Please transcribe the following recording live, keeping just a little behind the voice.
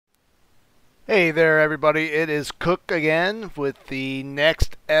Hey there, everybody. It is Cook again with the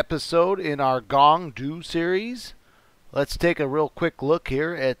next episode in our Gong series. Let's take a real quick look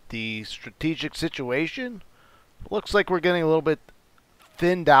here at the strategic situation. Looks like we're getting a little bit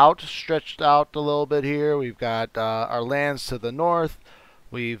thinned out, stretched out a little bit here. We've got our lands to the north.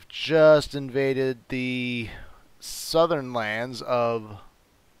 We've just invaded the southern lands of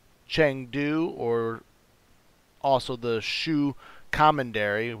Chengdu, or also the Shu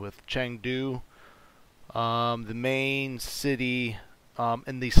Commandery, with Chengdu, the main city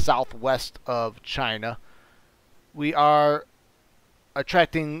in the southwest of China. We are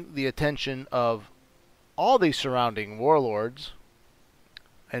attracting the attention of all the surrounding warlords,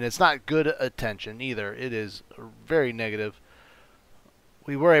 and it's not good attention either. It is very negative.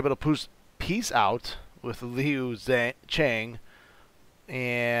 We were able to push peace out with Liu Chang,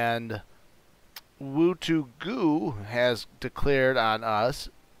 and Wutugu has declared on us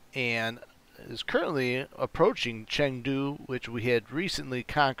and is currently approaching Chengdu, which we had recently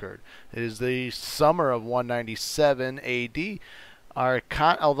conquered. It is the summer of 197 AD.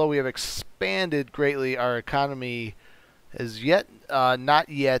 Although we have expanded greatly, our economy is not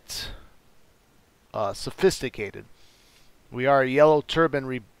yet sophisticated. We are yellow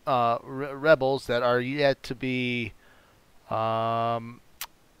turban rebels that are yet to be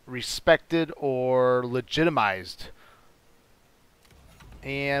respected or legitimized.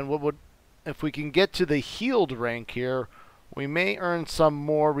 And if we can get to the healed rank here, we may earn some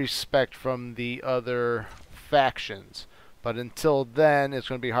more respect from the other factions. But until then, it's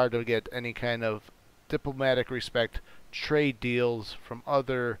going to be hard to get any kind of diplomatic respect, trade deals from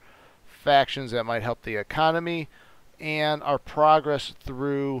other factions that might help the economy, and our progress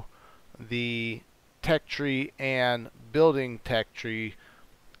through the tech tree and building tech tree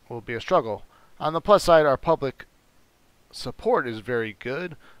will be a struggle. On the plus side, our public support is very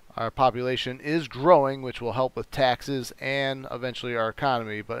good. Our population is growing, which will help with taxes and eventually our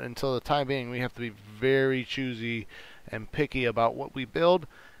economy. But until the time being, we have to be very choosy and picky about what we build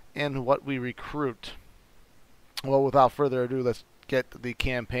and what we recruit. Well, without further ado, let's get the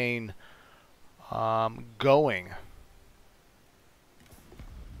campaign going.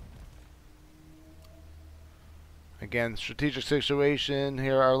 Again, strategic situation.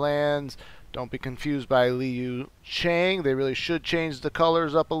 Here are our lands. Don't be confused by Liu Chang. They really should change the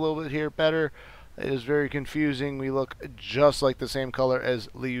colors up a little bit here better. It is very confusing. We look just like the same color as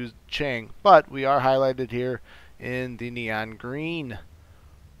Liu Chang, but we are highlighted here in the neon green.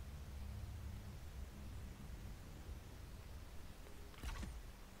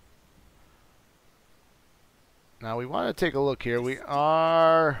 Now we want to take a look here. We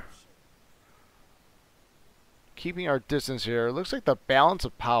are keeping our distance here. It looks like the balance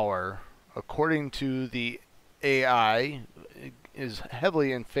of power, according to the AI, is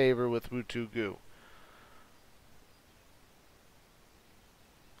heavily in favor with Wutugu.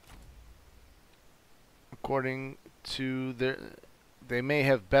 According to they may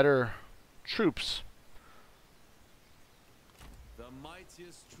have better troops.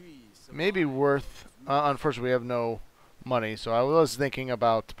 Maybe worth. Unfortunately, we have no money, so I was thinking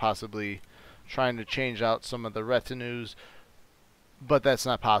about possibly trying to change out some of the retinues, but that's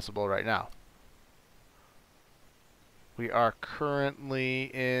not possible right now. We are currently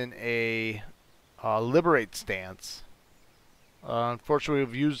in a liberate stance. Unfortunately,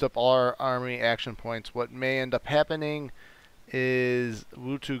 we've used up all our army action points. What may end up happening is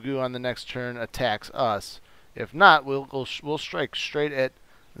Wutugu on the next turn attacks us. If not, we'll strike straight at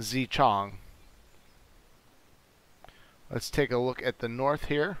Zichong. Let's take a look at the north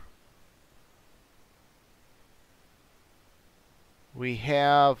here. We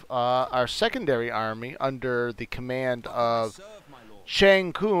have our secondary army under the command of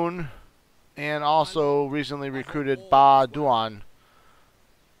Zheng Cun, and also recently recruited Ba Duan.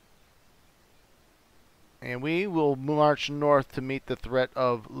 And we will march north to meet the threat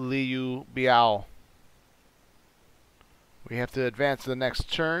of Liu Biao. We have to advance the next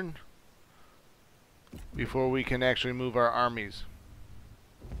turn before we can actually move our armies.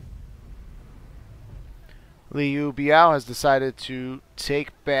 Liu Biao has decided to take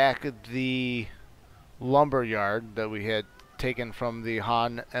back the lumber yard that we had taken from the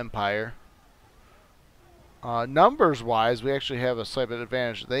Han Empire. Numbers wise, we actually have a slight bit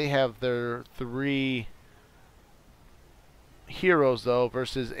advantage. They have their 3 heroes though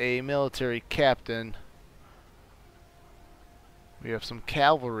versus a military captain. We have some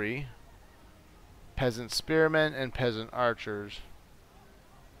cavalry, peasant spearmen, and peasant archers.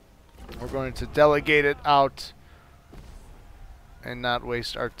 We're going to delegate it out and not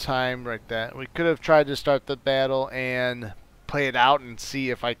waste our time like that. We could have tried to start the battle and play it out and see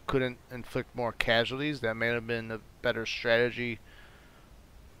if I couldn't inflict more casualties. That may have been a better strategy.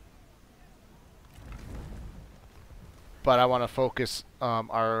 But I want to focus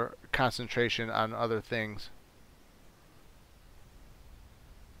our concentration on other things.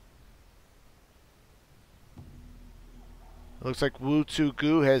 It looks like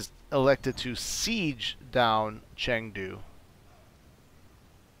Wutugu has elected to siege down Chengdu.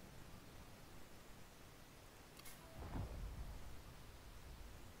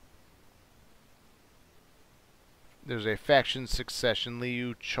 There's a faction succession.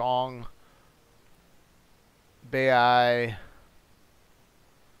 Liu Chong, Bai,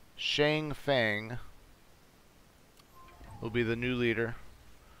 Shang Feng will be the new leader.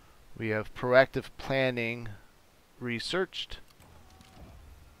 We have proactive planning researched.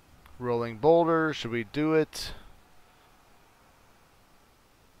 Rolling boulder, should we do it?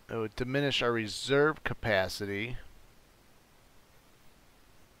 It would diminish our reserve capacity.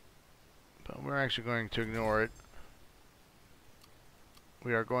 But we're actually going to ignore it.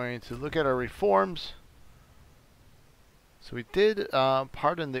 We are going to look at our reforms. So we did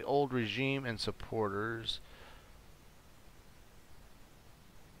pardon the old regime and supporters.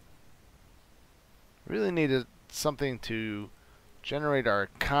 Really needed something to generate our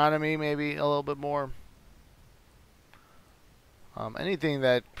economy maybe a little bit more. Anything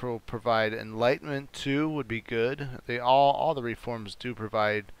that will provide enlightenment too would be good. All the reforms do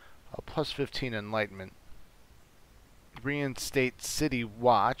provide a plus 15 enlightenment. Reinstate City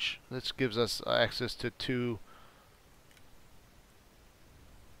Watch. This gives us access to 2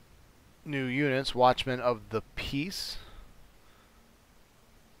 new units. Watchmen of the Peace,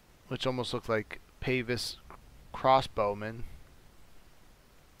 which almost look like Pavis crossbowmen.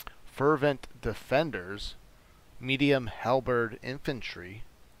 Fervent Defenders. Medium halberd infantry.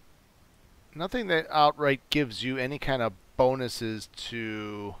 Nothing that outright gives you any kind of bonuses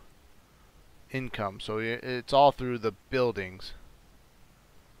to income, so it's all through the buildings.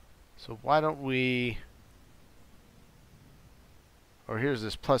 So why don't we, or here's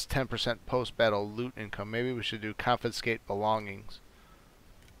this plus 10% post-battle loot income. Maybe we should do confiscate belongings.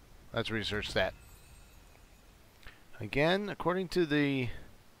 Let's research that. Again, according to the,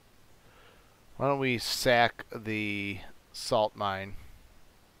 why don't we sack the salt mine?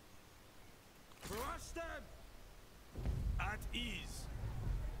 Crush them at ease.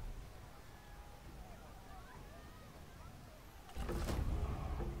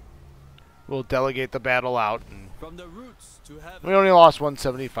 We'll delegate the battle out. And From the roots to heaven. we only lost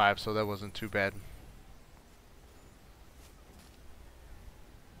 175, so that wasn't too bad.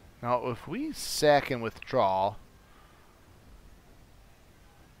 Now, if we sack and withdraw,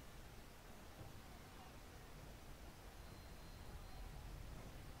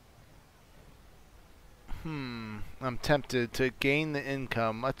 I'm tempted to gain the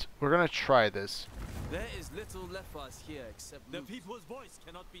income. We're gonna try this. There is little left for us here except The loot. people's voice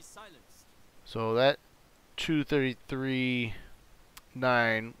cannot be silenced. So that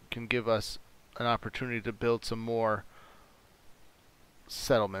 233.9 can give us an opportunity to build some more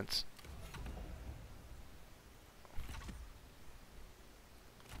settlements.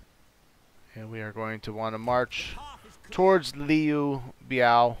 And we are going to want to march towards Liu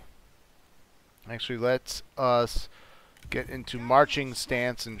Biao. Actually, let's us get into marching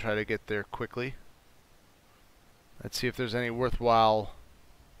stance and try to get there quickly. Let's see if there's any worthwhile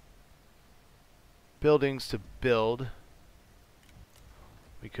buildings to build.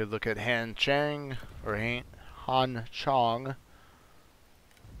 We could look at Han Chang or Han Chong.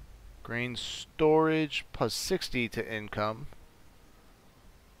 Grain storage plus 60 to income.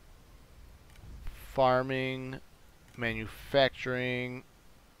 Farming, manufacturing.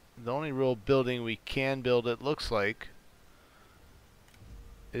 The only real building we can build, it looks like,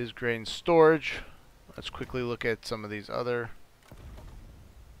 is grain storage. Let's quickly look at some of these other.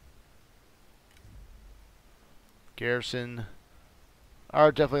 Garrison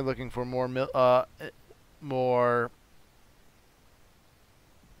are definitely looking for more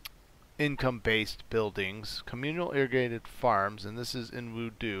income-based buildings. Communal irrigated farms, and this is in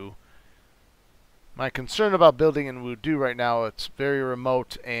Wudu. My concern about building in Wudu right now, it's very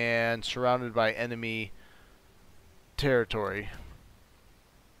remote and surrounded by enemy territory.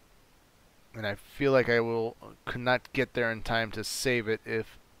 And I feel like could not get there in time to save it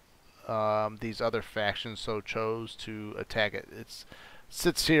if these other factions so chose to attack it. It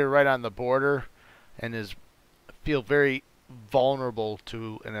sits here right on the border and feel very vulnerable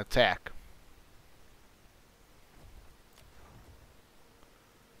to an attack.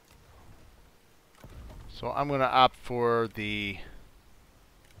 So I'm going to opt for the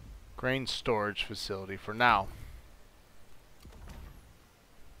grain storage facility for now.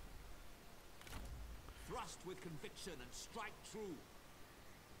 thrust with conviction and strike true.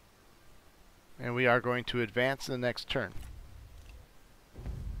 And we are going to advance the next turn.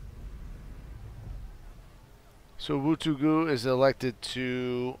 So Wutugu is elected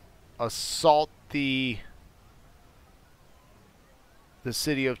to assault the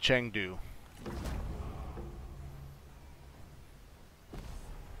city of Chengdu.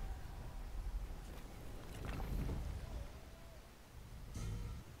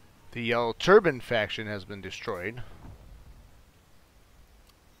 The Yellow Turban faction has been destroyed.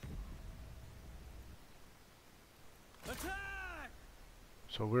 Attack!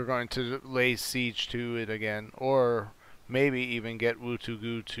 So we're going to lay siege to it again, or maybe even get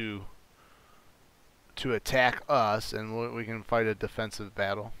Wutugu to attack us, and we can fight a defensive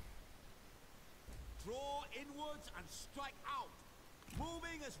battle. Draw inwards and strike out.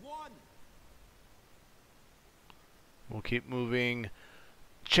 Moving as one. We'll keep moving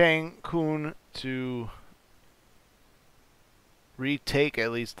Zheng Cun to retake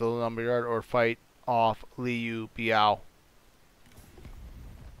at least the lumberyard or fight off Liu Biao.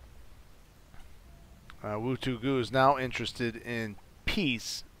 Wutugu is now interested in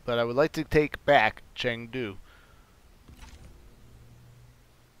peace, but I would like to take back Chengdu.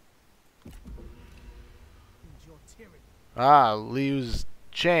 Your tyranny. Liu's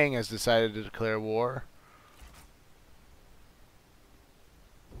Cheng has decided to declare war.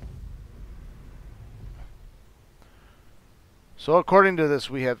 So according to this,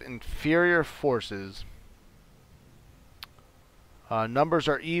 we have inferior forces. Numbers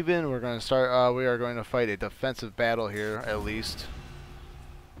are even. We're going to start. We are going to fight a defensive battle here, at least.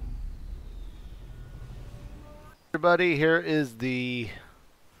 Everybody, here is the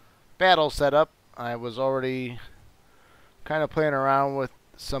battle setup. I was already kind of playing around with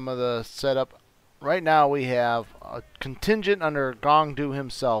some of the setup. Right now, we have a contingent under Gong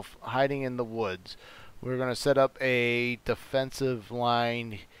himself hiding in the woods. We're going to set up a defensive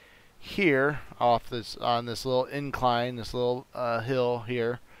line here off this on this little incline, this little hill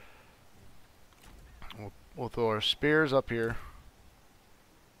here. We'll throw our spears up here.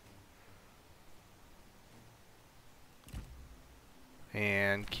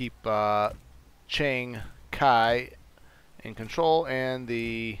 And keep Cheng Kai in control, and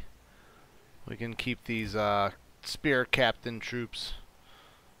we can keep these spear captain troops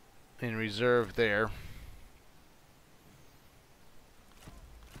in reserve there.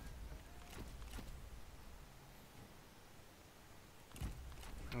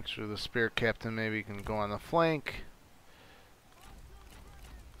 Make sure the spear captain maybe can go on the flank.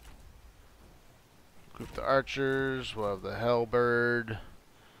 Group the archers. We'll have the halberd,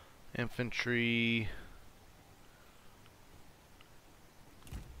 infantry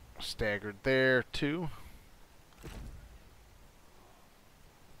staggered there too.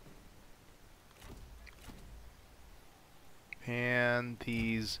 And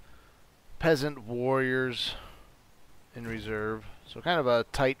these peasant warriors in reserve. So kind of a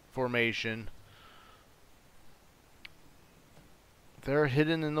tight formation. They're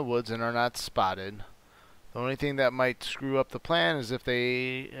hidden in the woods and are not spotted. The only thing that might screw up the plan is if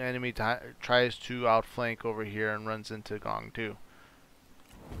the enemy tries to outflank over here and runs into Gong too.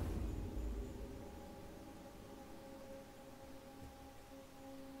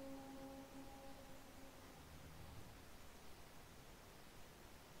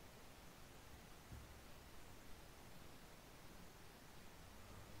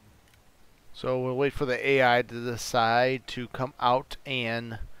 So we'll wait for the AI to decide to come out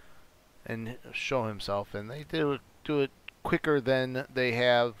and show himself, and they do it quicker than they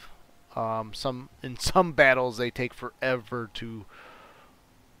have. In some battles they take forever to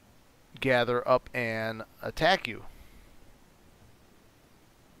gather up and attack you.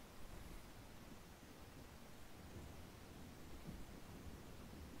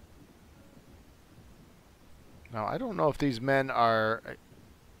 Now I don't know if these men are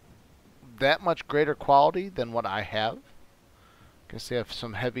that much greater quality than what I have. Guess they have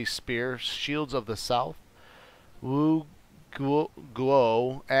some heavy spears, shields of the south, Wu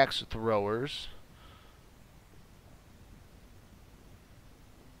Guo axe throwers,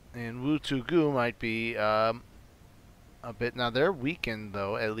 and Wutugu might be a bit. Now they're weakened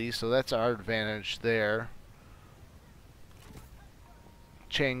though, at least, so that's our advantage there.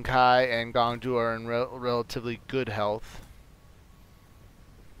 Cheng Kai and Gongdu are in relatively good health.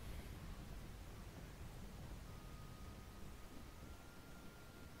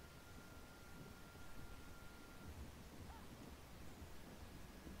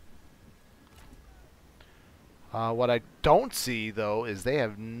 What I don't see, though, is they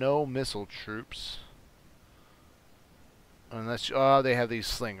have no missile troops. Unless they have these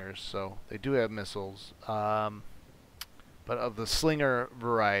slingers, so they do have missiles, but of the slinger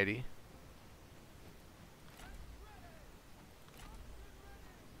variety.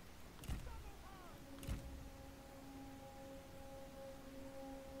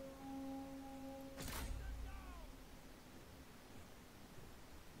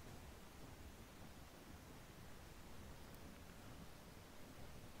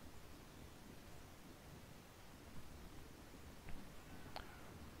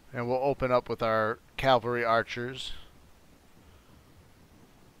 And we'll open up with our cavalry archers.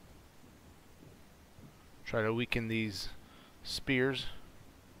 Try to weaken these spears.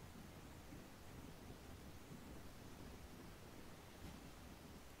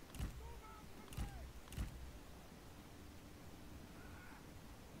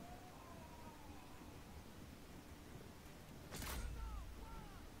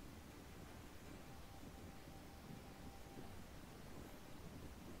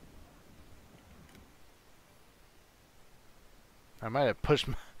 I might have pushed.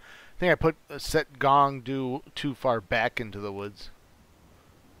 I think I set Gong too far back into the woods.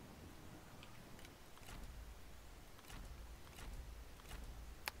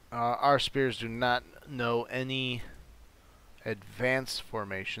 Our spears do not know any advanced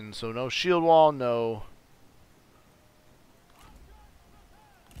formation, so no shield wall, no.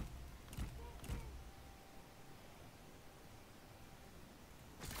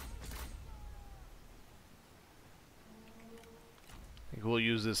 I think we'll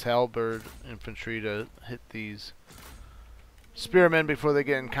use this halberd infantry to hit these spearmen before they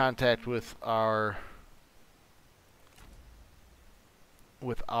get in contact with our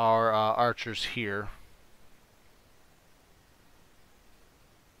archers here.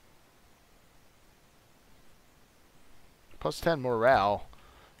 Plus 10 morale.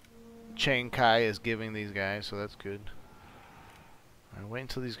 Chang Kai is giving these guys, so that's good. Alright, wait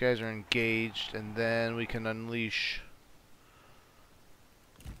until these guys are engaged, and then we can unleash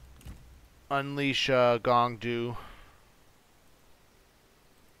Gong Du.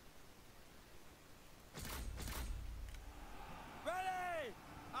 Ready!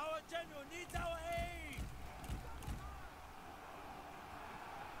 Our general needs our aid!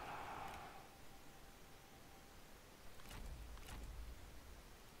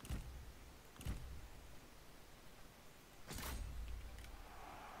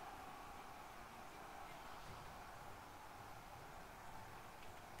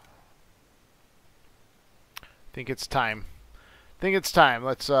 Think it's time. Think it's time.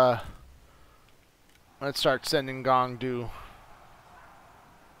 Let's start sending Gong Du.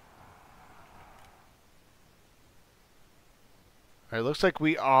 Alright, looks like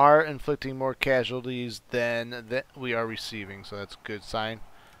we are inflicting more casualties than we are receiving, so that's a good sign.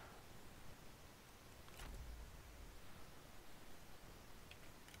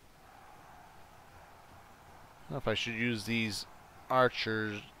 I don't know if I should use these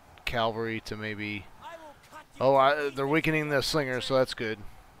archers, cavalry to maybe. Oh, they're weakening the slingers, so that's good.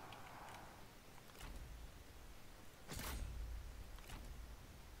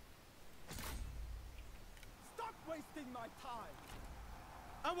 Stop wasting my time.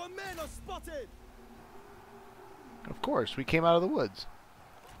 Our men are spotted. Of course, we came out of the woods.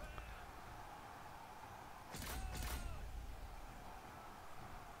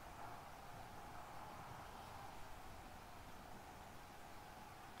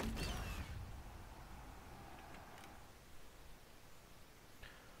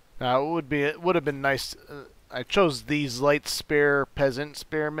 Now it would have been nice. I chose these light spear peasant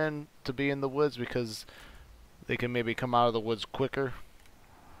spearmen to be in the woods because they can maybe come out of the woods quicker.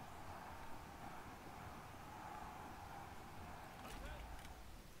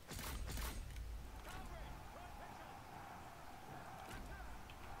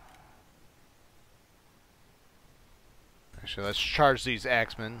 Actually, let's charge these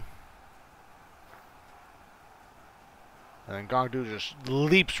axemen. And then Gong Du just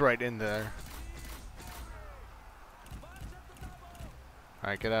leaps right in there.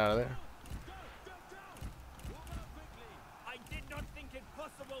 Alright, get out of there. I did not think it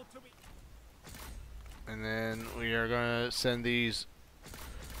possible to be. And then we are going to send these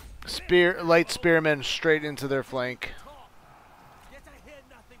light spearmen straight into their flank. Yet I hear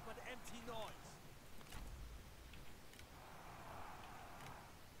nothing but empty noise.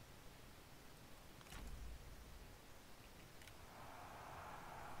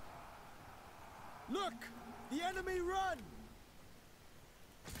 Look! The enemy run!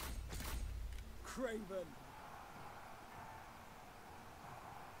 Craven!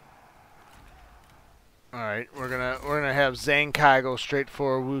 Alright, we're gonna have Zhang Cun go straight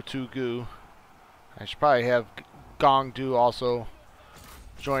for Wutugu. I should probably have Gong Du also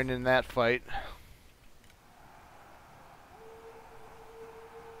joined in that fight.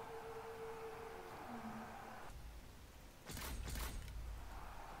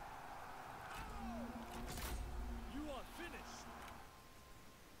 You are finished.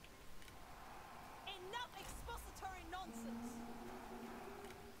 Enough expository nonsense.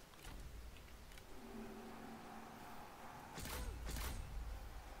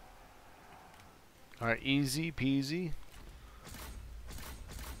 Alright, easy peasy.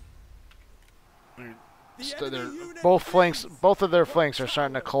 Both of their flanks are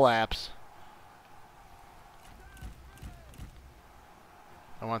starting to collapse.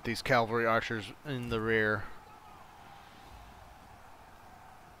 I want these cavalry archers in the rear.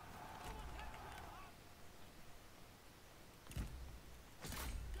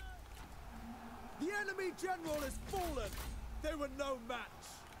 The enemy general has fallen. They were no match.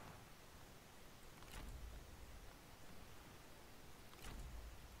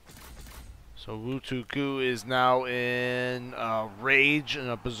 So Wutugu is now in rage, in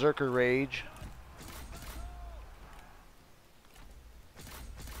a berserker rage.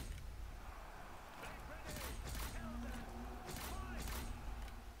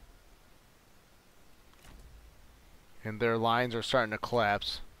 And their lines are starting to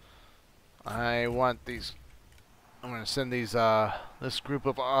collapse. I want these. I'm going to send these this group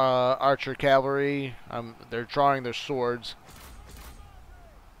of archer cavalry. They're drawing their swords.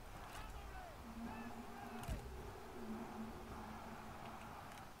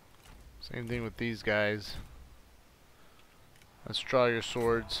 Same thing with these guys. Let's draw your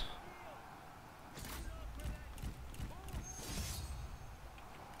swords.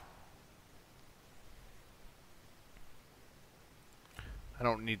 I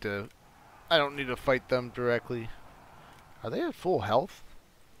don't need to fight them directly. Are they at full health?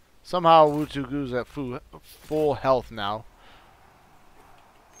 Somehow Wutugu's at full health now.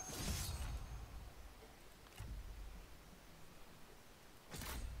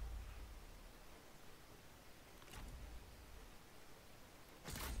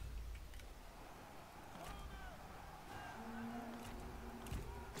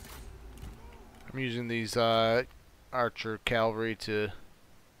 I'm using these archer cavalry to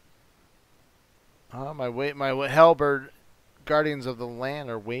my halberd guardians of the land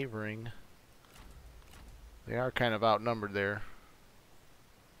are wavering. They are kind of outnumbered there.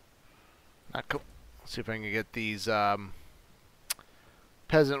 Let's see if I can get these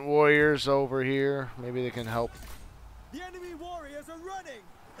peasant warriors over here. Maybe they can help. The enemy warriors are running.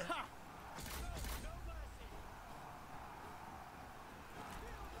 Ha!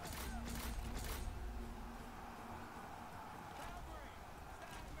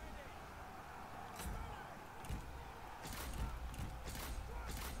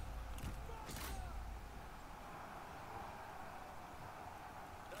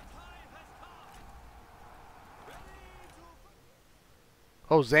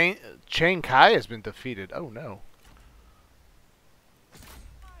 Oh, Cheng Kai has been defeated. Oh no.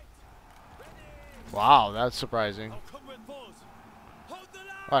 Wow, that's surprising. I'll come with force. Hold the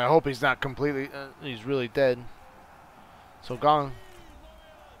line. I hope he's not completely, he's really dead. So Gong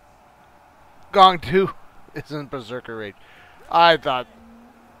 2 is in berserker rage. I thought,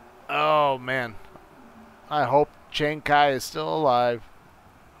 oh man. I hope Cheng Kai is still alive.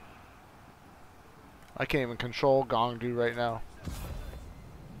 I can't even control Gong 2 right now.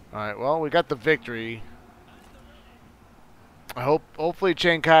 Alright, well, we got the victory. Hopefully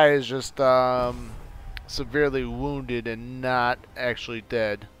Cheng Kai is just severely wounded and not actually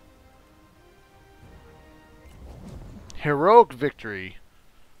dead. Heroic victory.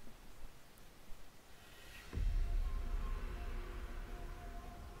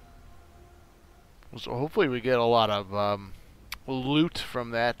 So hopefully we get a lot of loot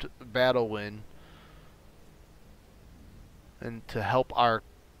from that battle win. And to help our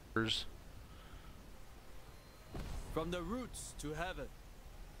From the roots to heaven.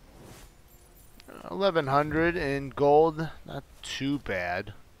 1100 in gold, not too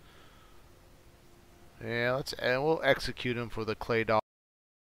bad. Yeah, we'll execute him for the clay doll.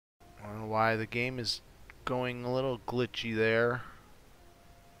 I don't know why the game is going a little glitchy there.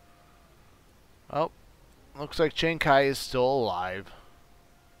 Oh, looks like Cheng Kai is still alive.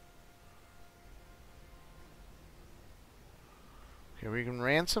 Okay, we can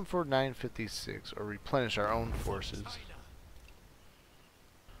ransom for 956 or replenish our own forces.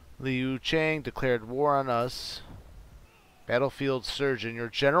 Liu Chang declared war on us. Battlefield surgeon. Your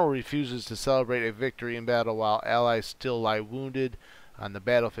general refuses to celebrate a victory in battle while allies still lie wounded on the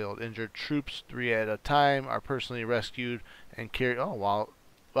battlefield. Injured troops, 3 at a time, are personally rescued and carried. Oh, well,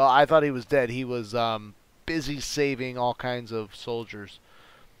 I thought he was dead. He was busy saving all kinds of soldiers.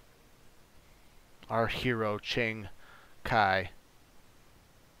 Our hero, Cheng Kai.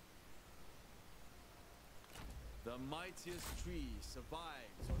 The mightiest tree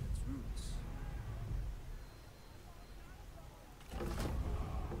survives on its roots.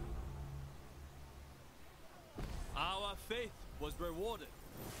 Our faith was rewarded.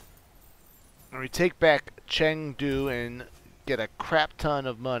 And we take back Chengdu and get a crap ton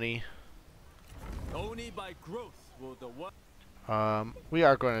of money. Only by growth will the world. We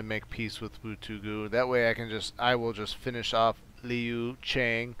are going to make peace with Wutugu. That way I will just finish off Liu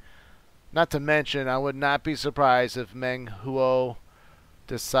Chang. Not to mention, I would not be surprised if Meng Huo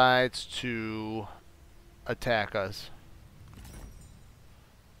decides to attack us.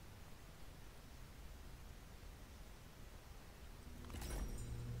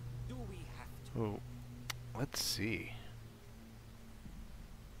 Do we have to? Ooh, let's see.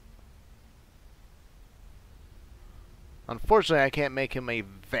 Unfortunately, I can't make him a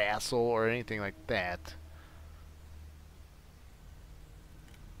vassal or anything like that.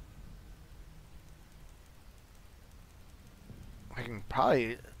 I can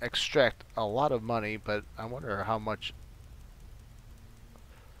probably extract a lot of money, but I wonder how much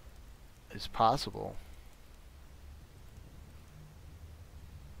is possible.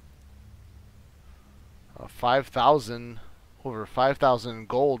 Over 5,000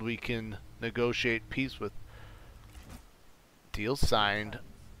 gold we can negotiate peace with. Deal signed.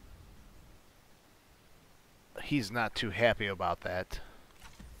 He's not too happy about that.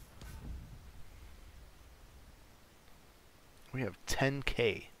 We have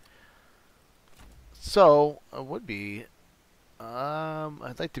 10k. So, it would be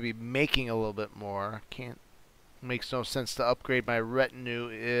I'd like to be making a little bit more. Makes no sense to upgrade my retinue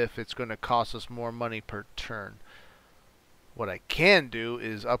if it's going to cost us more money per turn. What I can do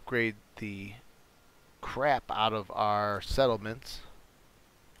is upgrade the crap out of our settlements.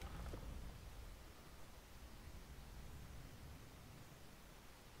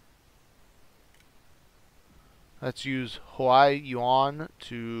 Let's use Huai Yuan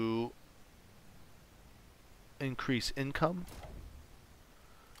to increase income.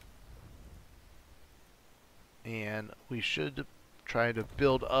 And we should try to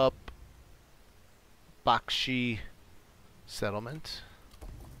build up Bakshi settlement.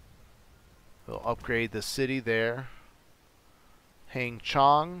 We'll upgrade the city there.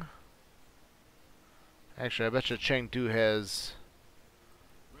 Hangchong. Actually, I bet you Chengdu has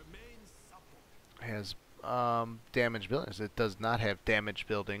damaged buildings. It does not have damaged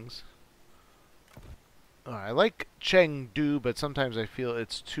buildings. I like Chengdu, but sometimes I feel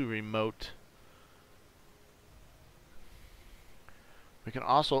it's too remote. We can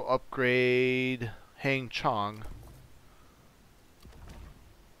also upgrade Hangchong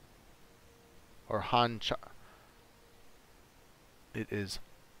or Hanchong. It is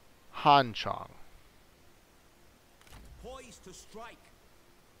Hanchong. Poised to strike.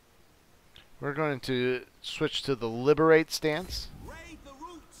 We're going to switch to the liberate stance. Raid the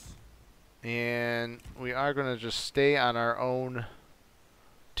roots. And we are going to just stay on our own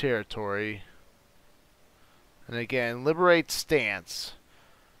territory. And again, liberate stance.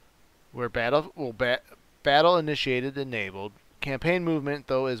 Where battle initiated enabled. Campaign movement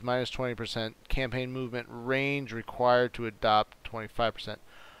though is minus 20%. Campaign movement range required to adopt 25%.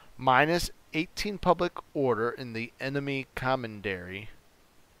 Minus 18 public order in the enemy commandery.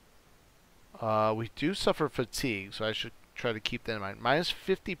 We do suffer fatigue, so I should try to keep that in mind. Minus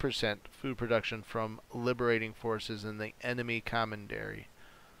 50% food production from liberating forces in the enemy commandery.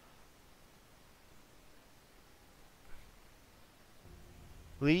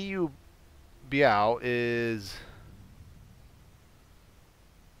 Liu Biao is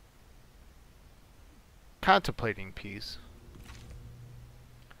contemplating peace.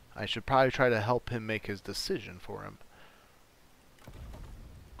 I should probably try to help him make his decision for him.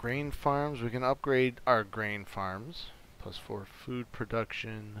 Grain farms, we can upgrade our grain farms. +4 food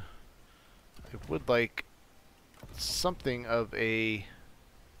production. I would like something of a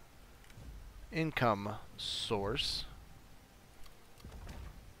income source.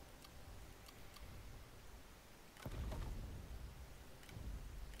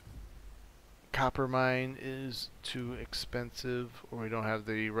 Copper mine is too expensive, or we don't have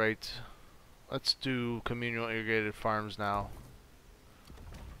the right. Let's do communal irrigated farms now.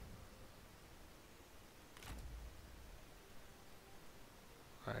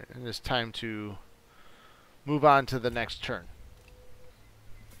 Alright, and it's time to move on to the next turn.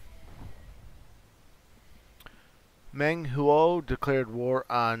 Meng Huo declared war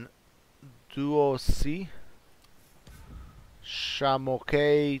on Duosi.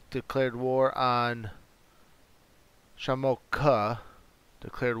 Shamoke declared war on Shamoka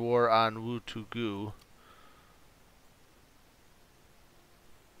declared war on Wutugu.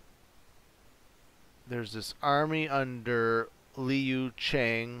 There's this army under Liu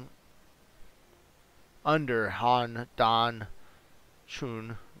Chang, under Han Dan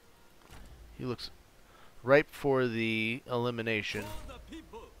Chun. He looks ripe for the elimination. For the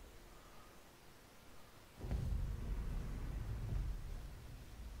people.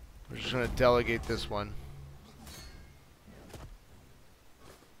 We're just going to delegate this one.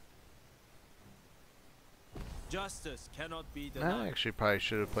 Justice cannot be I denied. actually probably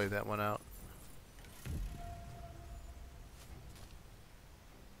should have played that one out.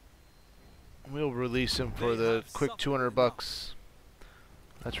 We'll release him for the quick 200 bucks.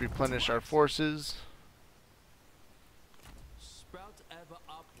 Let's replenish our forces. Sprout ever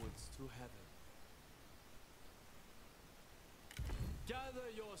upwards to heaven. Gather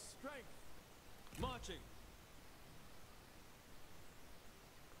your strength. Marching.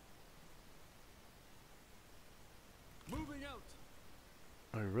 Moving out.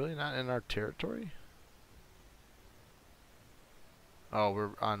 Are we really not in our territory? Oh,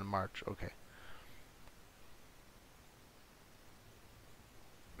 we're on the march. Okay.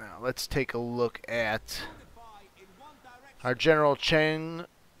 Now let's take a look at our General Zhang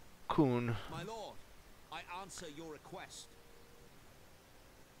Cun. My lord, I answer your request.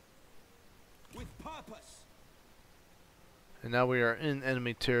 With purpose. And now we are in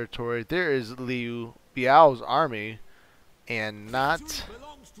enemy territory. There is Liu Biao's army, and not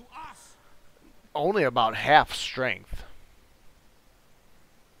Belongs to us. only about half strength.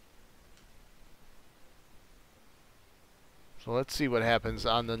 So let's see what happens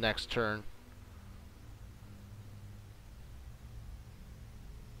on the next turn.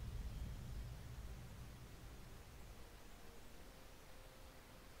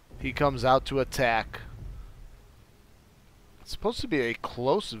 He comes out to attack. It's supposed to be a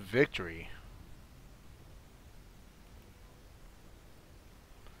close victory.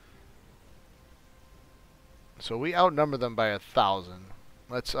 So we outnumber them by 1,000.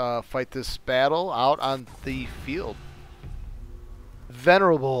 Let's fight this battle out on the field.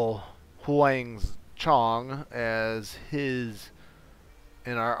 Venerable Huang Chong, as his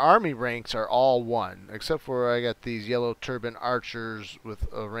and our army ranks are all 1, except for I got these yellow turban archers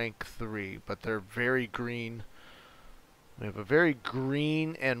with a rank 3, but they're very green. We have a very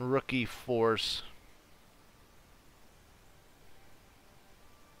green and rookie force.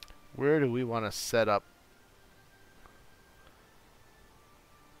 Where do we want to set up?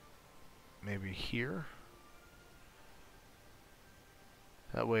 Maybe here?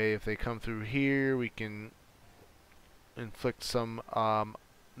 That way, if they come through here, we can inflict some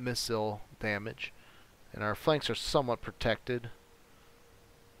missile damage. And our flanks are somewhat protected.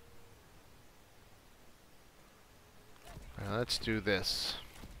 Now let's do this.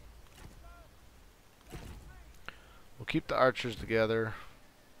 We'll keep the archers together.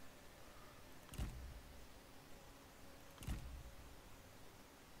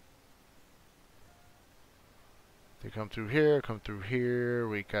 They come through here, come through here.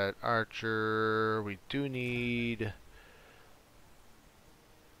 We got archer. We do need...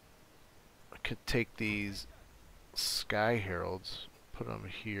 I could take these sky heralds, put them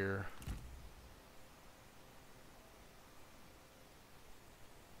here.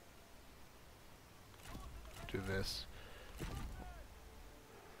 Do this.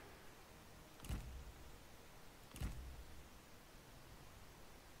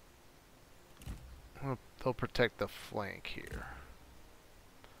 Well, they'll protect the flank here.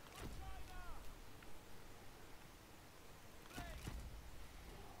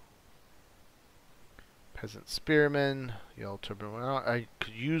 Peasant spearmen, yellow turban. Well, I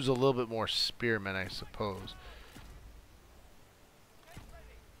could use a little bit more spearmen, I suppose.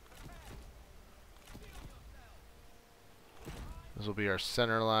 This will be our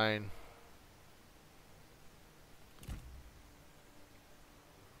center line.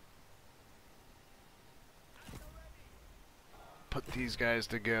 Put these guys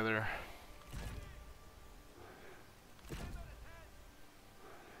together.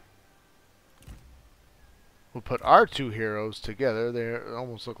 We'll put our 2 heroes together. They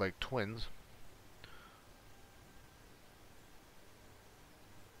almost look like twins.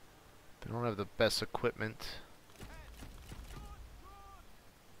 They don't have the best equipment.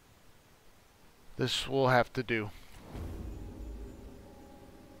 This will have to do.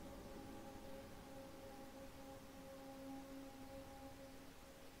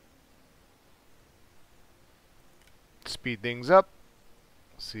 Speed things up.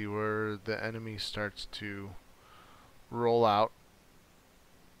 See where the enemy starts to roll out.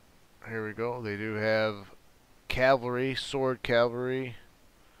 Here we go. They do have cavalry, sword cavalry,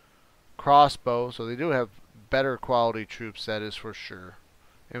 crossbow. So they do have better quality troops, that is for sure.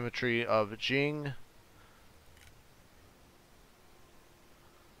 Infantry of Jing.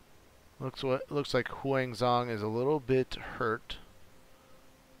 Looks like Huangzong is a little bit hurt.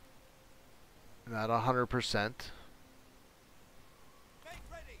 Not 100%.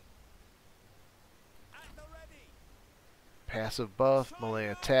 Passive buff, melee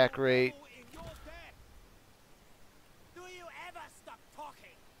attack rate. Do you ever stop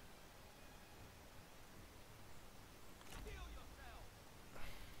talking?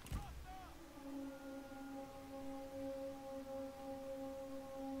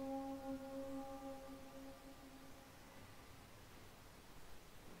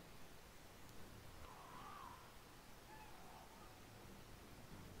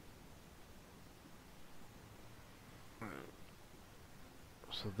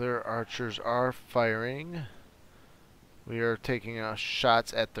 So their archers are firing. We are taking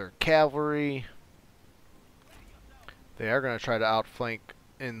shots at their cavalry. They are going to try to outflank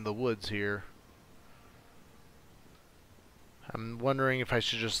in the woods here. I'm wondering if I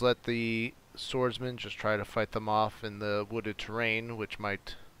should just let the swordsmen just try to fight them off in the wooded terrain, which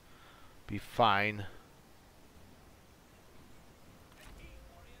might be fine.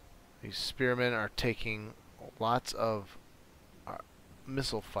 These spearmen are taking lots of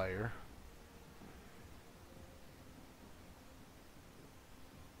missile fire.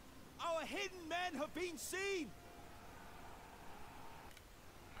 Our hidden men have been seen.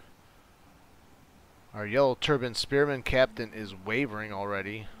 Our yellow turban spearman captain is wavering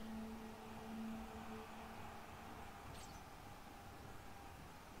already.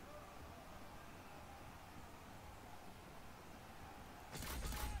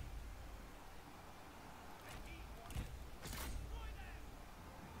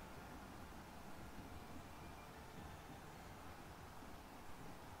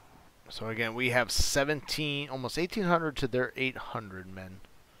 So again, we have 17, almost 1,800 to their 800 men.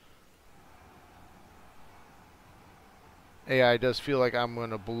 AI does feel like I'm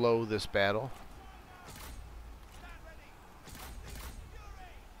going to blow this battle.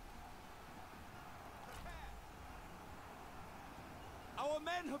 Our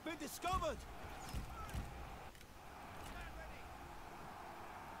men have been discovered.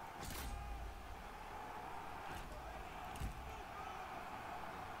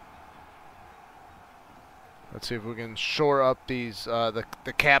 Let's see if we can shore up these the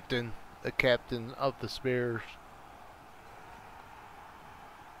captain of the spears.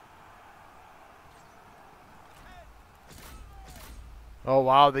 Oh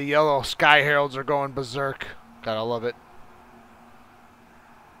wow, the yellow sky heralds are going berserk. Gotta love it.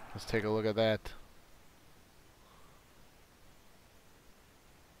 Let's take a look at that.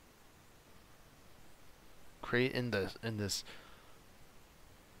 Create in this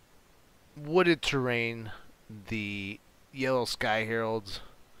wooded terrain, the yellow sky heralds,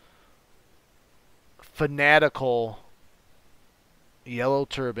 fanatical yellow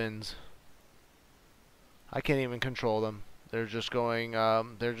turbans. I can't even control them. They're just going.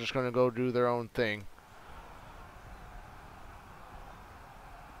 They're just going to go do their own thing.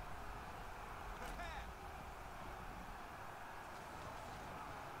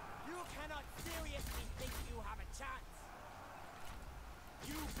 You cannot seriously think you have a chance.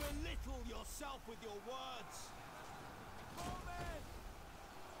 You belittle yourself with your words.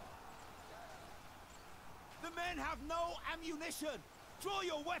 The men have no ammunition. Draw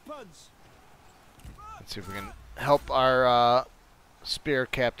your weapons. Let's see if we can help our spear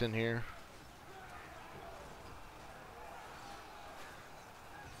captain here.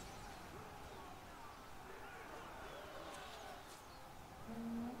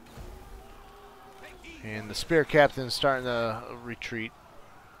 And the spear captain is starting to retreat.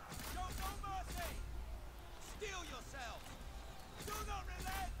 Show no mercy. Steel yourself. Do not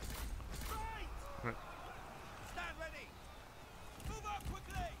relent. Fight. Stand ready. Move up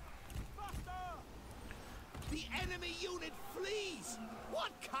quickly. Faster. The enemy unit flees.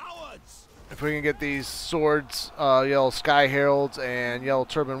 What cowards! If we can get these swords, yellow sky heralds and yellow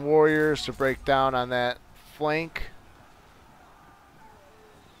turban warriors to break down on that flank.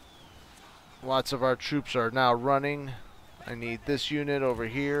 Lots of our troops are now running. I need this unit over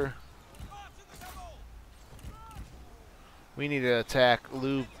here. We need to attack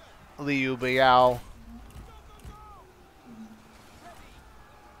Liu Biao.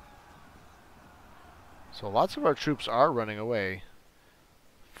 So lots of our troops are running away.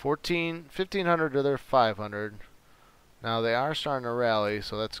 1,500 to their 500. Now they are starting to rally,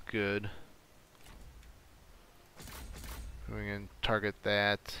 so that's good. We can target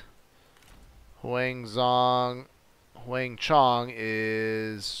that. Huang Chong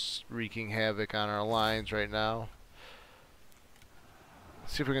is wreaking havoc on our lines right now.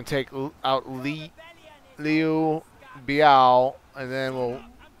 Let's see if we can take out Liu Biao, and then we'll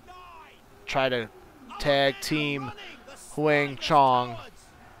try to tag team Huang Chong.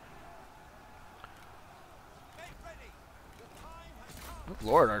 Good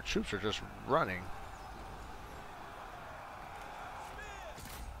Lord, our troops are just running.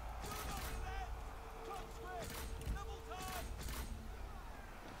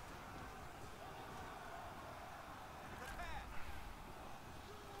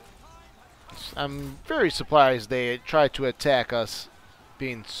 I'm very surprised they tried to attack us,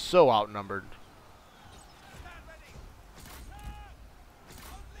 being so outnumbered.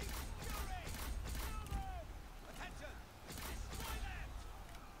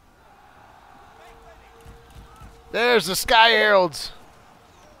 There's the Sky Heralds!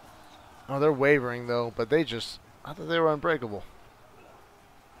 Oh, they're wavering though, but I thought they were unbreakable.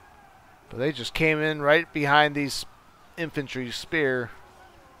 But they just came in right behind these infantry spear.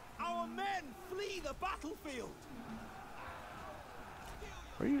 Our men flee the battlefield.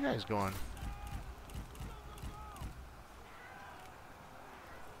 Where are you guys going?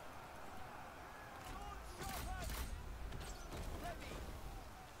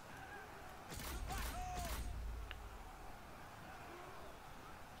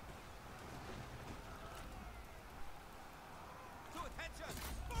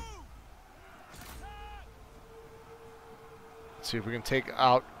 Let's see if we can take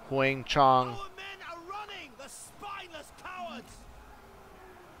out Huang Chong. Our men are running, the spineless cowards.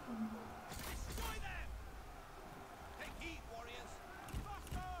 Destroy them. Take heed, warriors.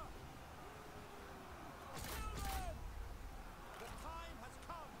 Faster. Kill them. The time has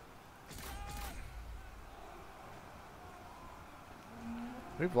come.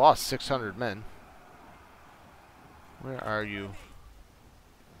 We've lost 600 men. Where are you?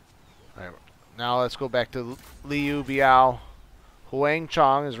 Alright, now let's go back to Liu Biao. Huang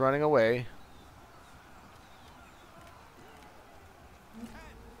Chong is running away.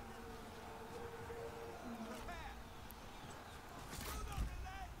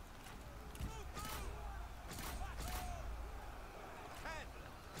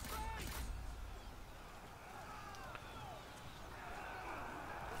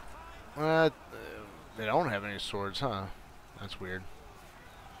 They don't have any swords, huh? That's weird.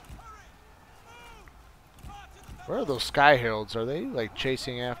 Where are those Sky Heralds? Are they like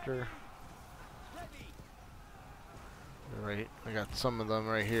chasing after? Right, I got some of them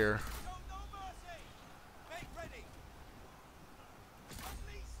right here.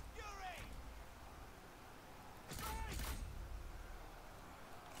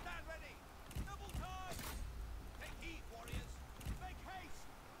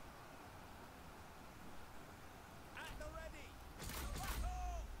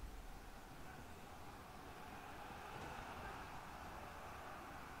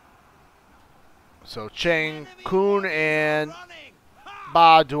 So Zheng Cun and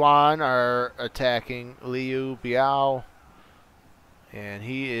Ba Duan are attacking Liu Biao, and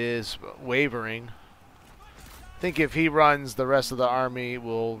he is wavering. I think if he runs, the rest of the army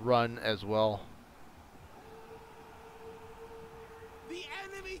will run as well. The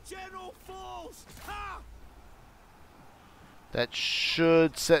enemy general falls. Ha! That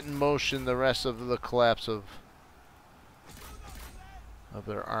should set in motion the rest of the collapse of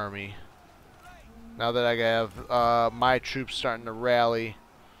their army. Now that I have my troops starting to rally.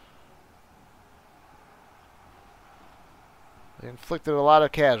 They inflicted a lot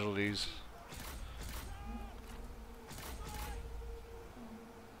of casualties.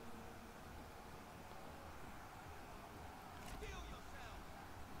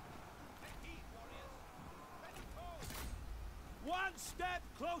 One step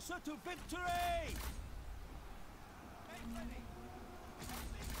closer to victory.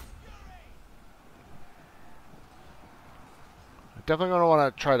 Definitely going to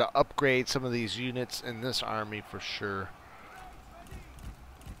want to try to upgrade some of these units in this army for sure.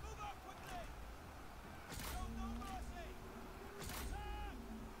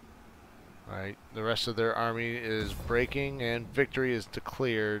 Alright, the rest of their army is breaking and victory is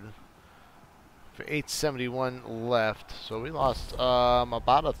declared. For 871 left, so we lost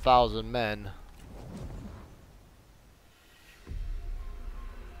about 1,000 men.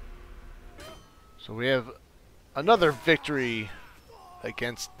 So we have another victory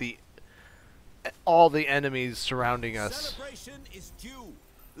against all the enemies surrounding us. Celebration is due.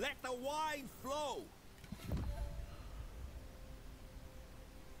 Let the wine flow.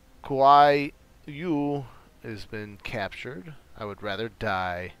 Kuai Yu has been captured. I would rather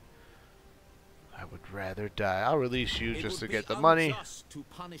die. I would rather die. I'll release you It just to would get be the money. unjust to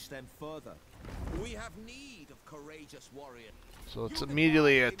punish them further. We have need of courageous warriors. So let's You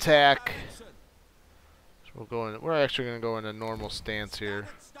immediately divide in one attack. direction. So we'll go in. We're actually going to go in a normal stance here.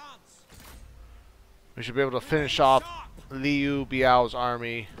 Staggered stance. We should be able to finish off Liu Biao's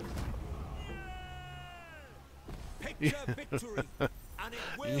army. Picture victory, and it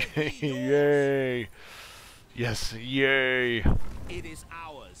will be yours. Yay! Yes, yay! It is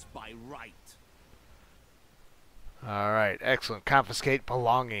ours by right. Alright, excellent. Confiscate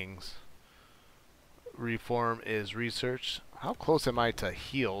belongings. Reform is research. How close am I to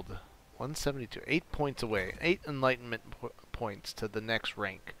healed? 172. 8 points away. 8 enlightenment points to the next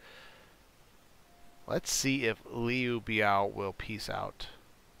rank. Let's see if Liu Biao will peace out.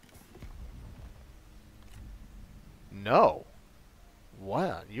 No.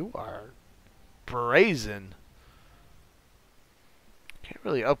 What? You are brazen. Can't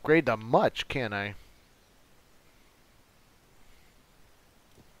really upgrade to much, can I?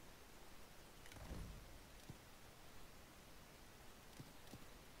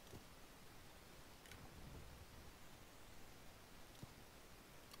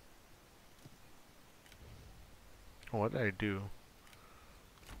 What did I do?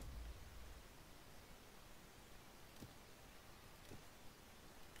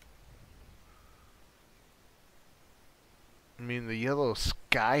 I mean, the yellow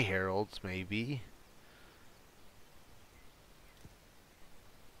sky heralds, maybe.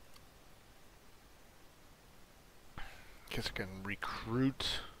 Guess I can recruit.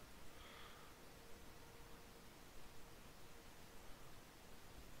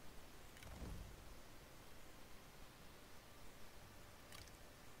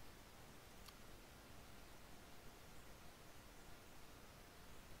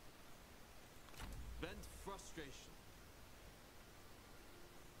 Vent frustration.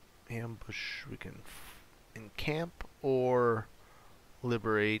 Ambush. We can encamp or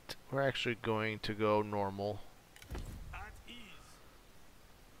liberate. We're actually going to go normal. At ease.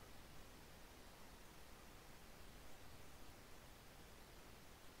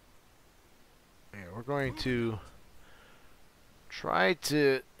 Yeah, we're going to try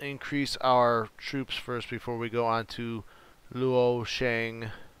to increase our troops first before we go on to Luo Sheng.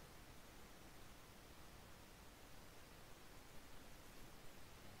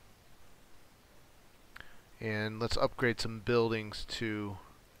 And let's upgrade some buildings too.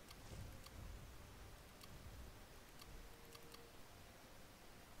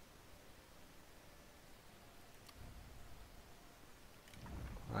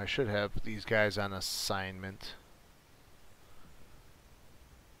 I should have these guys on assignment.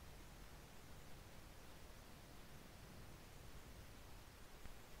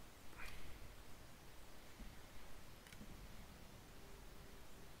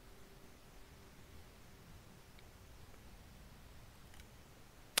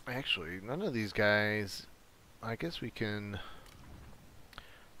 Actually, none of these guys. I guess we can.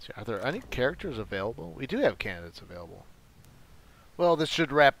 See, are there any characters available? We do have candidates available. Well, this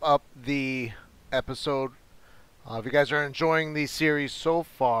should wrap up the episode. If you guys are enjoying the series so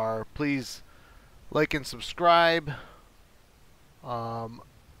far, please like and subscribe. I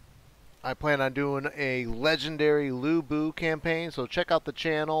plan on doing a legendary Lu Bu campaign, so check out the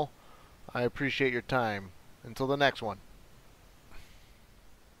channel. I appreciate your time. Until the next one.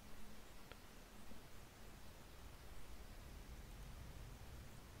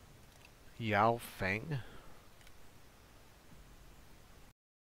 Yao Feng.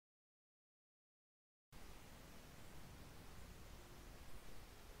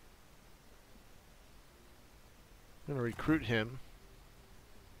 I'm going to recruit him.